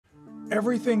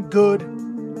everything good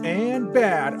and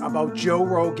bad about Joe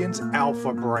Rogan's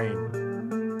Alpha Brain.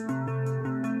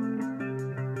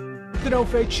 The No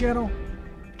Fake Channel,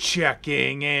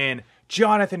 checking in.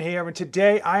 Jonathan here, and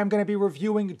today I am going to be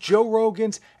reviewing Joe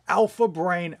Rogan's Alpha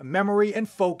Brain Memory and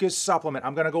Focus Supplement.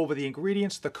 I'm going to go over the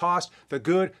ingredients, the cost, the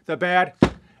good, the bad,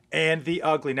 and the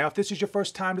ugly. Now, if this is your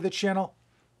first time to the channel,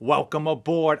 welcome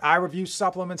aboard. I review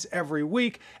supplements every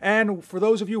week, and for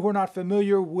those of you who are not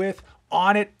familiar with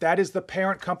Onnit, that is the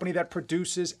parent company that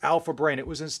produces Alpha Brain. It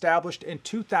was established in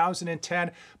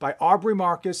 2010 by Aubrey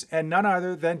Marcus and none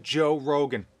other than Joe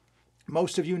Rogan.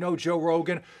 Most of you know Joe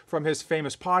Rogan from his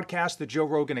famous podcast, The Joe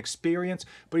Rogan Experience,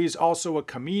 but he's also a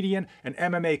comedian, an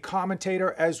MMA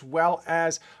commentator, as well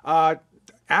as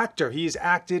actor. He's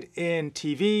acted in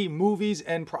TV, movies,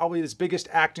 and probably his biggest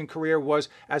acting career was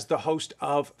as the host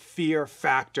of Fear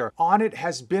Factor. Onnit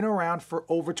has been around for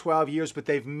over 12 years, but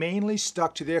they've mainly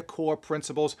stuck to their core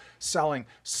principles, selling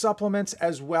supplements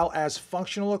as well as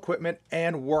functional equipment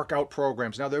and workout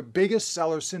programs. Now, their biggest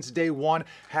seller since day one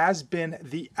has been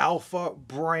the Alpha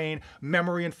Brain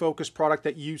Memory and Focus product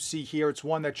that you see here. It's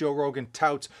one that Joe Rogan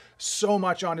touts so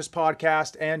much on his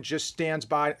podcast and just stands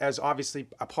by as obviously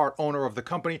a part owner of the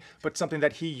company, but something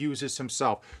that he uses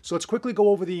himself. So let's quickly go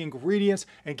over the ingredients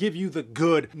and give you the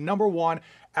good. Number one,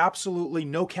 absolutely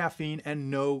no caffeine and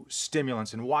no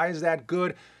stimulants. And why is that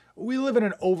good? We live in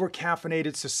an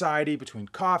over-caffeinated society between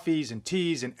coffees and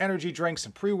teas and energy drinks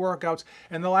and pre-workouts,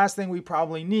 and the last thing we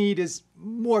probably need is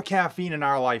more caffeine in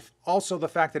our life. Also, the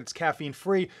fact that it's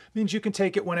caffeine-free means you can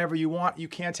take it whenever you want. You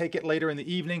can take it later in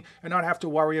the evening and not have to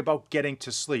worry about getting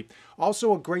to sleep.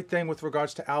 Also, a great thing with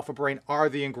regards to Alpha Brain are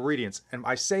the ingredients. And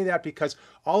I say that because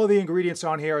all of the ingredients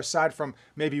on here, aside from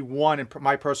maybe one, in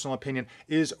my personal opinion,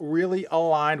 is really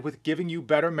aligned with giving you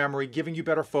better memory, giving you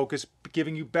better focus,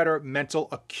 giving you better mental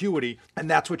acuity. And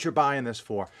that's what you're buying this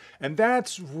for. And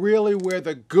that's really where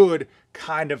the good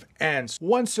kind of ends.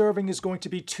 One serving is going to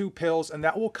be 2 pills, and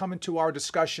that will come into our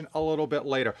discussion a little bit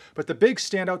later. But the big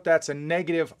standout that's a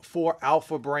negative for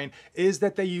Alpha Brain is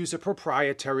that they use a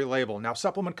proprietary label. Now,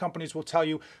 supplement companies will tell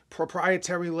you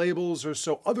proprietary labels are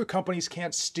so other companies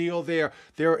can't steal their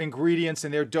ingredients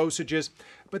and their dosages,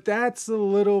 but that's a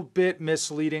little bit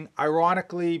misleading.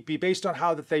 Ironically, based on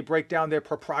how that they break down their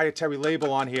proprietary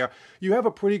label on here, you have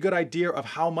a pretty good idea of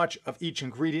how much of each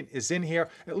ingredient is in here,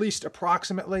 at least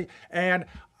approximately. And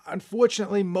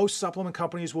unfortunately, most supplement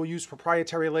companies will use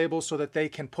proprietary labels so that they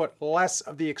can put less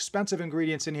of the expensive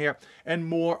ingredients in here and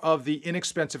more of the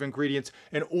inexpensive ingredients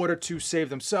in order to save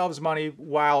themselves money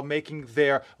while making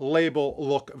their label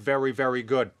look very, very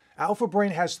good. Alpha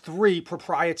Brain has 3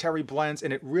 proprietary blends,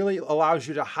 and it really allows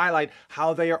you to highlight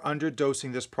how they are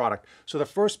underdosing this product. So the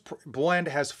first blend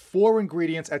has 4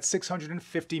 ingredients at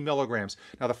 650 milligrams.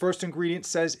 Now, the first ingredient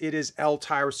says it is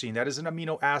L-tyrosine. That is an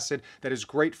amino acid that is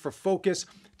great for focus.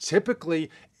 Typically,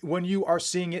 when you are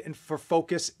seeing it for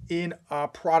focus in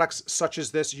products such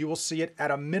as this, you will see it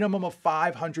at a minimum of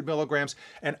 500 milligrams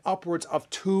and upwards of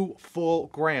 2 full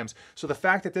grams. So the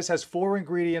fact that this has 4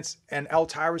 ingredients and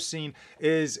L-tyrosine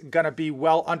is going to be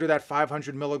well under that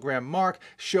 500 milligram mark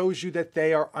shows you that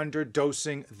they are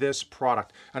underdosing this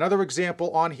product. Another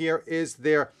example on here is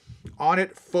their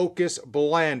Onnit Focus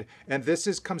Blend, and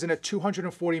this comes in at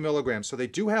 240 milligrams. So they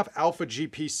do have Alpha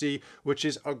GPC, which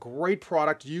is a great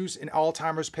product used in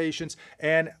Alzheimer's patients,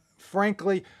 and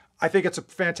frankly, I think it's a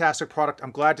fantastic product.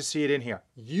 I'm glad to see it in here.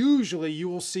 Usually you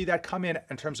will see that come in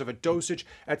terms of a dosage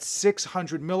at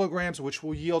 600 milligrams, which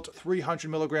will yield 300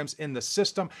 milligrams in the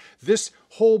system. This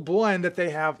whole blend that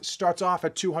they have starts off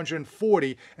at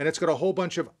 240, and it's got a whole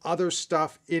bunch of other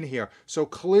stuff in here. So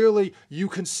clearly you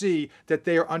can see that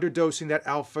they are underdosing that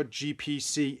Alpha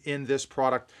GPC in this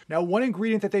product. Now, one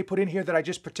ingredient that they put in here that I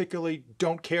just particularly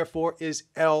don't care for is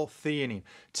L-theanine.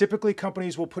 Typically,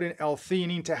 companies will put in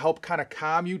L-theanine to help kind of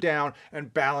calm you down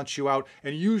and balance you out,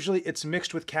 and usually it's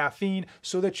mixed with caffeine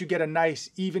so that you get a nice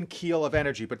even keel of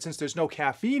energy. But since there's no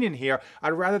caffeine in here, I'd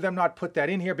rather them not put that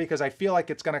in here because I feel like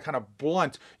it's going to kind of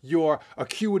blunt your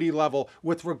acuity level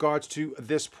with regards to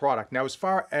this product. Now, as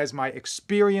far as my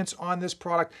experience on this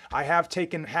product, I have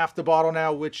taken half the bottle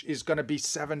now, which is going to be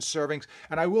 7 servings,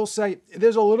 and I will say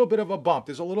there's a little bit of a bump.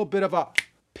 There's a little bit of a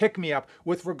pick-me-up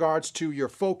with regards to your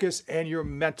focus and your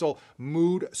mental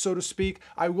mood, so to speak.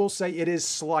 I will say it is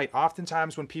slight.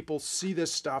 Oftentimes when people see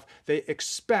this stuff, they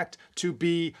expect to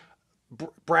be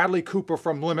Bradley Cooper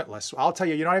from Limitless. I'll tell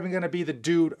you, you're not even going to be the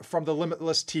dude from the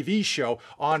Limitless TV show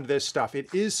on this stuff.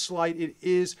 It is slight, it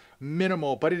is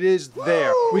minimal, but it is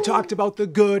there. We talked about the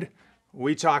good.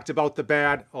 We talked about the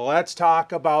bad. Let's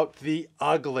talk about the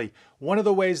ugly. One of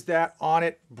the ways that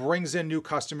Onnit brings in new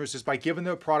customers is by giving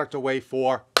their product away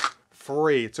for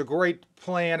free. It's a great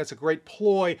plan. It's a great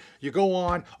ploy. You go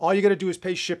on, all you got to do is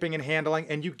pay shipping and handling,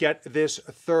 and you get this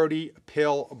 30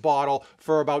 pill bottle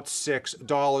for about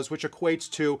 $6, which equates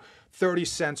to 30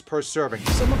 cents per serving.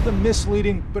 Some of the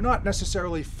misleading, but not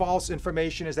necessarily false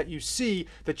information is that you see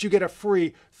that you get a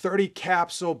free 30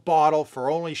 capsule bottle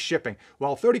for only shipping.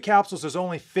 Well, 30 capsules is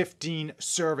only 15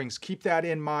 servings. Keep that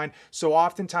in mind. So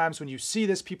oftentimes when you see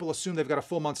this, people assume they've got a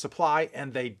full month supply,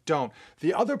 and they don't.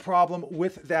 The other problem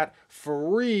with that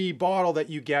free bottle that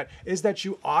you get is that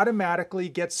you automatically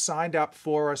get signed up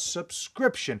for a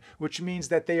subscription, which means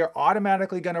that they are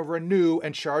automatically going to renew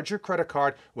and charge your credit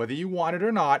card, whether you want it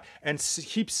or not, and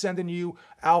keep sending you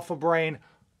Alpha Brain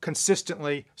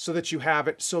consistently so that you have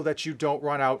it, so that you don't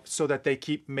run out, so that they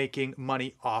keep making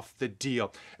money off the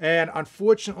deal. And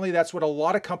unfortunately, that's what a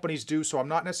lot of companies do, so I'm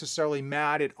not necessarily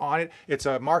mad at Onnit. It's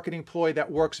a marketing ploy that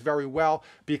works very well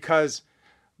because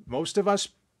most of us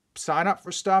sign up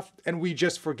for stuff and we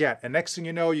just forget. And next thing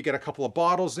you know, you get a couple of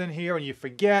bottles in here and you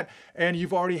forget, and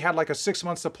you've already had like a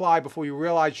 6-month supply before you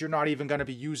realize you're not even going to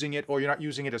be using it, or you're not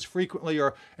using it as frequently,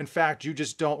 or in fact, you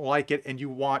just don't like it and you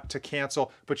want to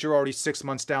cancel, but you're already 6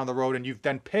 months down the road and you've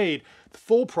then paid the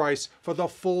full price for the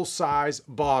full size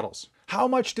bottles. How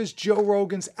much does Joe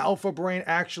Rogan's Alpha Brain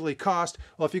actually cost?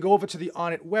 Well, if you go over to the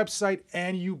Onnit website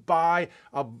and you buy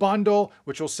a bundle,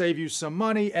 which will save you some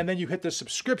money, and then you hit the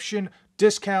subscription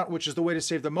discount, which is the way to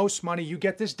save the most money, you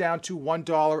get this down to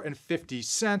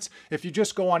 $1.50. If you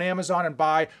just go on Amazon and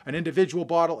buy an individual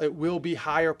bottle, it will be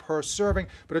higher per serving,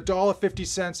 but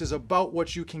 $1.50 is about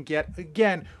what you can get,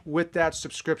 again, with that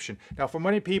subscription. Now, for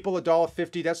many people,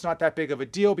 $1.50, that's not that big of a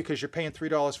deal because you're paying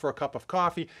 $3 for a cup of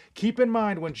coffee. Keep in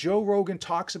mind, when Joe Rogan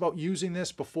talks about using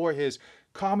this before his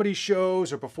comedy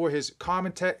shows or before his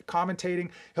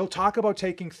commentating, he'll talk about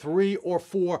taking 3 or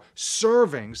 4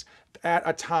 servings at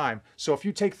a time. So if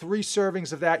you take 3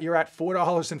 servings of that, you're at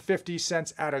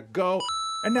 $4.50 at a go.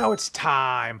 And now it's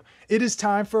time. It is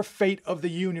time for Fate of the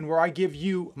Union, where I give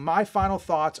you my final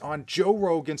thoughts on Joe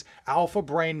Rogan's Alpha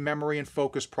Brain Memory and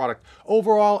Focus product.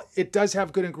 Overall, it does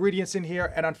have good ingredients in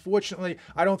here, and unfortunately,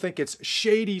 I don't think it's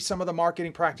shady, some of the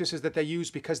marketing practices that they use,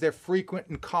 because they're frequent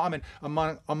and common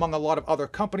among a lot of other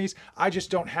companies. I just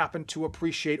don't happen to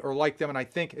appreciate or like them, and I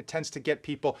think it tends to get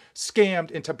people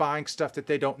scammed into buying stuff that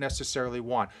they don't necessarily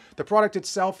want. The product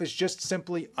itself is just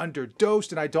simply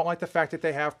underdosed, and I don't like the fact that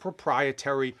they have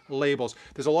proprietary labels.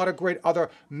 There's a lot of great other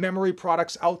memory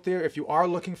products out there if you are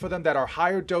looking for them that are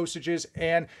higher dosages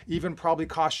and even probably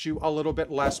cost you a little bit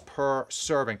less per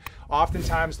serving.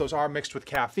 Oftentimes those are mixed with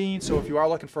caffeine, so if you are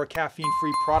looking for a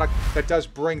caffeine-free product, that does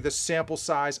bring the sample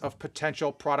size of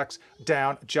potential products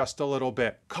down just a little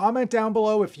bit. Comment down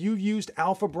below if you've used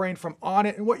Alpha Brain from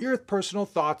Onnit and what your personal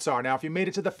thoughts are. Now, if you made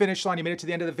it to the finish line, you made it to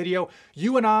the end of the video,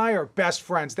 you and I are best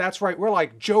friends. That's right, we're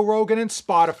like Joe Rogan and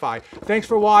Spotify. Thanks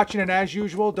for watching, and as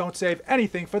usual, don't save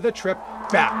anything for the trip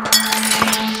back.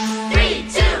 3,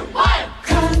 2,